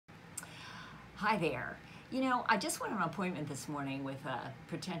Hi there. You know, I just went on an appointment this morning with a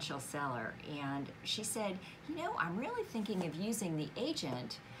potential seller, and she said, I'm really thinking of using the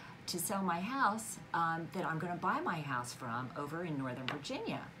agent to sell my house that I'm going to buy my house from over in Northern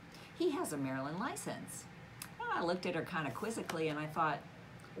Virginia. He has a Maryland license. And I looked at her kind of quizzically and I thought,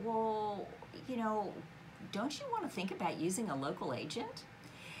 well, don't you want to think about using a local agent?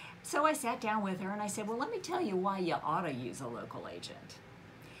 So I sat down with her and I said, well, let me tell you why you ought to use a local agent.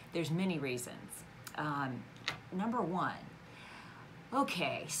 There's many reasons. Number one,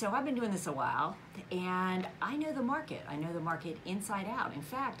 okay, so I've been doing this a while and I know the market. I know the market inside out. In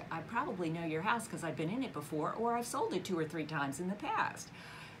fact, I probably know your house because I've been in it before or I've sold it 2 or 3 times in the past.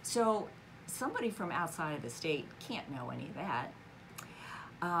 So somebody from outside of the state can't know any of that.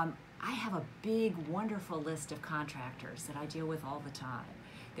 I have a big, wonderful list of contractors that I deal with all the time.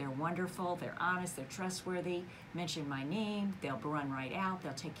 They're wonderful, they're honest, they're trustworthy. Mention my name, they'll run right out,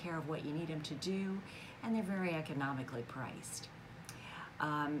 they'll take care of what you need them to do, and they're very economically priced.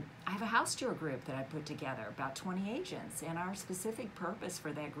 I have a house tour group that I put together, about 20 agents, and our specific purpose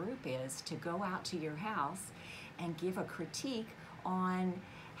for that group is to go out to your house and give a critique on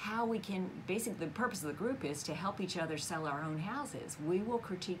how we can, basically the purpose of the group is to help each other sell our own houses. We will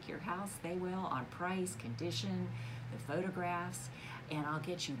critique your house, they will, on price, condition, the photographs, and I'll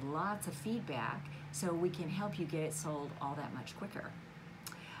get you lots of feedback so we can help you get it sold all that much quicker.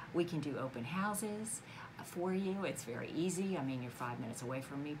 We can do open houses for you. It's very easy. I mean, you're 5 minutes away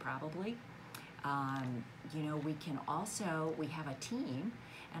from me probably. We can also, we have a team,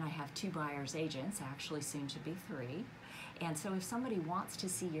 and I have 2 buyer's agents, actually soon to be 3. And so if somebody wants to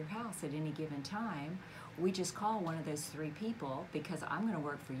see your house at any given time, we just call one of those 3 people because I'm going to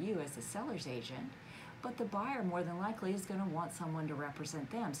work for you as the seller's agent, but the buyer more than likely is going to want someone to represent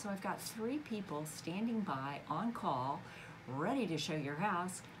them. So I've got 3 people standing by on call, ready to show your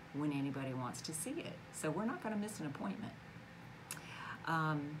house when anybody wants to see it. So we're not going to miss an appointment.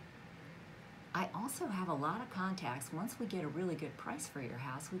 I also have a lot of contacts. Once we get a really good price for your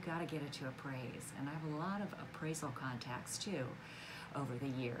house, we've got to get it to appraise. And I have a lot of appraisal contacts too over the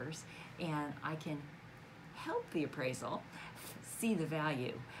years. And I can help the appraisal see the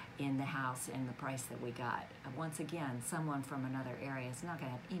value in the house and the price that we got. Once again, someone from another area is not going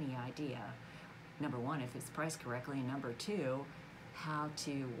to have any idea, number one, if it's priced correctly, and number 2, how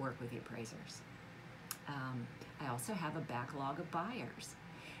to work with the appraisers. I also have a backlog of buyers.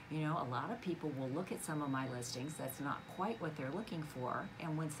 A lot of people will look at some of my listings that's not quite what they're looking for,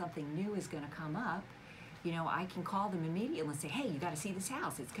 and when something new is going to come up, I can call them immediately and say, hey, you got to see this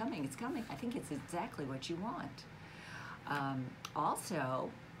house. It's coming, it's coming. I think it's exactly what you want. Also,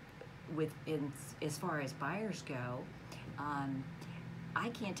 as far as buyers go, I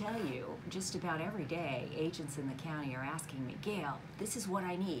can't tell you, just about every day, agents in the county are asking me, Gail, this is what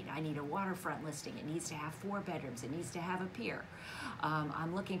I need. I need a waterfront listing. It needs to have 4 bedrooms. It needs to have a pier.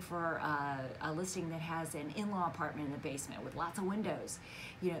 I'm looking for a listing that has an in-law apartment in the basement with lots of windows.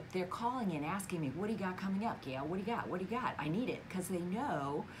 They're calling and asking me, what do you got coming up, Gail? What do you got? What do you got? I need it, because they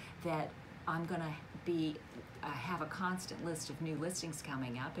know that I'm going to have a constant list of new listings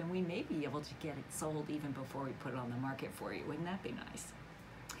coming up, and we may be able to get it sold even before we put it on the market for you. Wouldn't that be nice?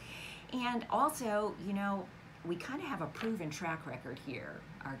 And also, we kind of have a proven track record here,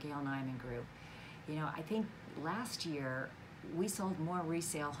 our Gail Nyman Group. I think last year we sold more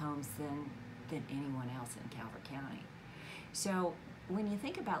resale homes than anyone else in Calvert County. So when you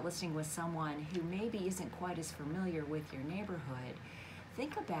think about listing with someone who maybe isn't quite as familiar with your neighborhood,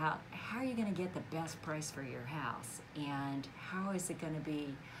 think about how are you going to get the best price for your house and how is it going to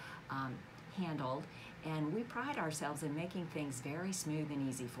be handled. And we pride ourselves in making things very smooth and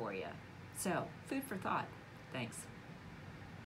easy for you. So, food for thought. Thanks.